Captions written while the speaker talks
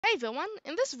Hey everyone,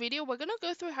 in this video we're going to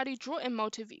go through how to draw in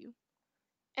multiview.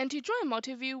 And to draw in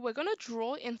multiview, we're going to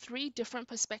draw in 3 different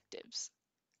perspectives.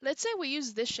 Let's say we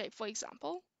use this shape for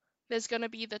example. There's going to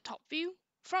be the top view,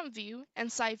 front view, and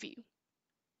side view.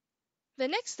 The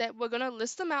next step, we're going to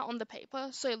list them out on the paper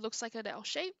so it looks like an L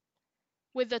shape,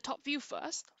 with the top view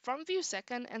first, front view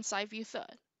second, and side view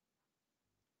third.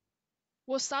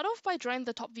 We'll start off by drawing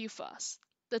the top view first.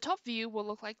 The top view will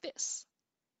look like this.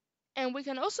 And we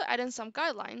can also add in some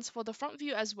guidelines for the front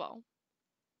view as well.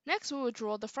 Next, we will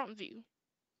draw the front view.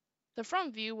 The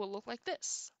front view will look like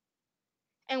this.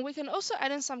 And we can also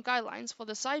add in some guidelines for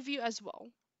the side view as well.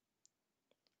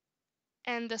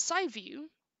 And the side view,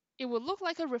 it will look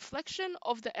like a reflection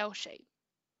of the L shape,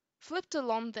 flipped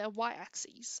along the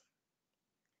y-axis.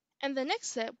 And the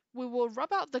next step, we will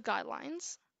rub out the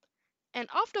guidelines. And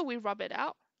after we rub it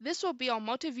out, this will be our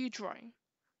multi-view drawing.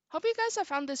 Hope you guys have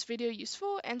found this video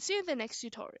useful and see you in the next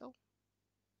tutorial.